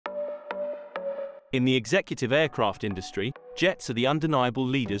In the executive aircraft industry, jets are the undeniable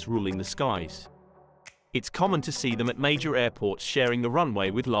leaders ruling the skies. It's common to see them at major airports sharing the runway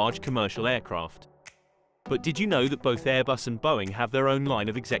with large commercial aircraft. But did you know that both Airbus and Boeing have their own line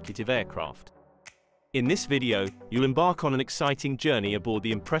of executive aircraft? In this video, you'll embark on an exciting journey aboard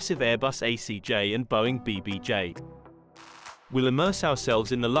the impressive Airbus ACJ and Boeing BBJ. We'll immerse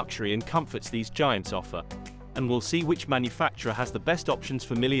ourselves in the luxury and comforts these giants offer, and we'll see which manufacturer has the best options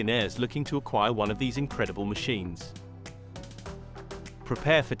for millionaires looking to acquire one of these incredible machines.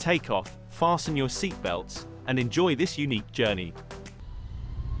 Prepare for takeoff, fasten your seatbelts, and enjoy this unique journey.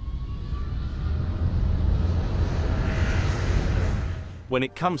 When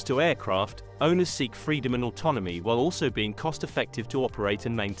it comes to aircraft, owners seek freedom and autonomy while also being cost-effective to operate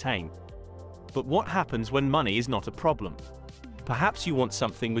and maintain. But what happens when money is not a problem? Perhaps you want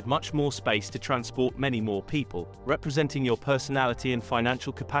something with much more space to transport many more people, representing your personality and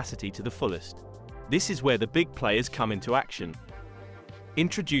financial capacity to the fullest. This is where the big players come into action.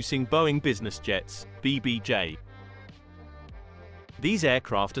 Introducing Boeing Business Jets, BBJ. These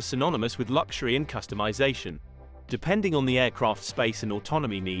aircraft are synonymous with luxury and customization. Depending on the aircraft's space and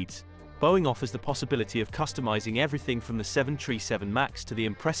autonomy needs, Boeing offers the possibility of customizing everything from the 737 MAX to the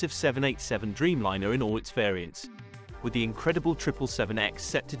impressive 787 Dreamliner in all its variants, with the incredible 777X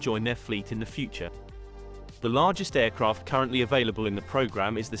set to join their fleet in the future. The largest aircraft currently available in the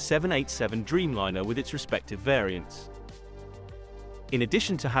program is the 787 Dreamliner with its respective variants. In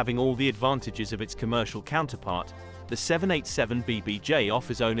addition to having all the advantages of its commercial counterpart, the 787 BBJ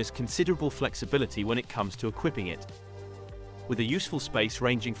offers owners considerable flexibility when it comes to equipping it. With a useful space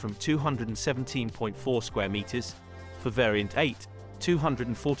ranging from 217.4 square meters for variant 8,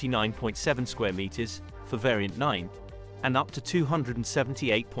 249.7 square meters for variant 9, and up to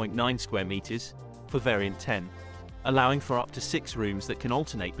 278.9 square meters for variant 10, allowing for up to 6 rooms that can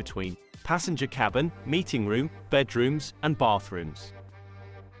alternate between passenger cabin, meeting room, bedrooms, and bathrooms.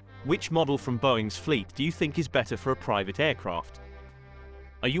 Which model from Boeing's fleet do you think is better for a private aircraft?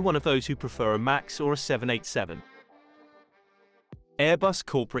 Are you one of those who prefer a MAX or a 787? Airbus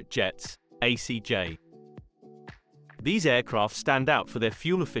Corporate Jets, ACJ. These aircraft stand out for their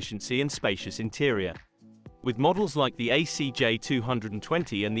fuel efficiency and spacious interior. With models like the ACJ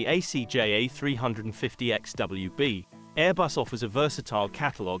 220 and the ACJ A350 XWB, Airbus offers a versatile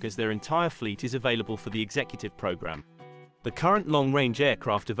catalogue as their entire fleet is available for the executive program. The current long-range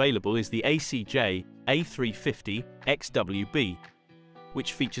aircraft available is the ACJ A350 XWB,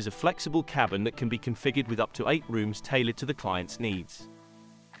 which features a flexible cabin that can be configured with up to 8 rooms tailored to the client's needs.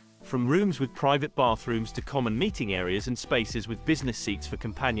 From rooms with private bathrooms to common meeting areas and spaces with business seats for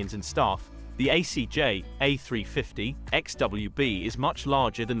companions and staff, the ACJ A350 XWB is much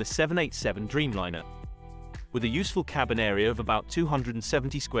larger than the 787 Dreamliner. With a useful cabin area of about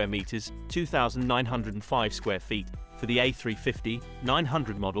 270 square meters, 2,905 square feet for the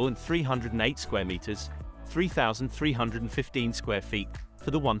A350-900 model and 308 square meters, 3,315 square feet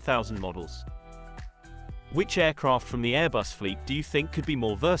for the 1000 models. Which aircraft from the Airbus fleet do you think could be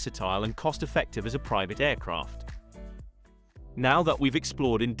more versatile and cost-effective as a private aircraft? Now that we've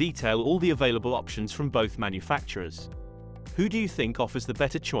explored in detail all the available options from both manufacturers, who do you think offers the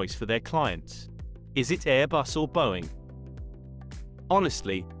better choice for their clients? Is it Airbus or Boeing?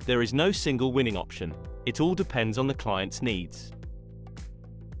 Honestly, there is no single winning option. It all depends on the client's needs.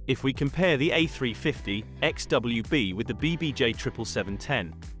 If we compare the A350 XWB with the BBJ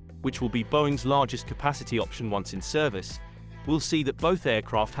 777-10, which will be Boeing's largest capacity option once in service, we'll see that both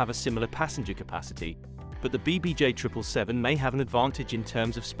aircraft have a similar passenger capacity, but the BBJ 777 may have an advantage in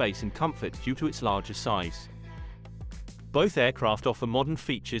terms of space and comfort due to its larger size. Both aircraft offer modern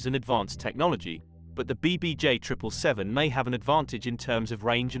features and advanced technology, but the BBJ 777 may have an advantage in terms of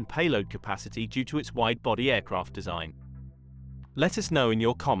range and payload capacity due to its wide-body aircraft design. Let us know in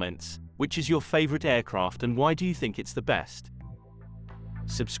your comments, which is your favorite aircraft and why do you think it's the best?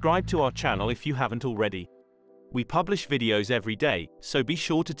 Subscribe to our channel if you haven't already. We publish videos every day, so be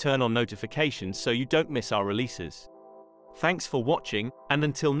sure to turn on notifications so you don't miss our releases. Thanks for watching, and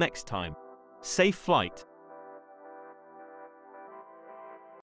until next time, safe flight!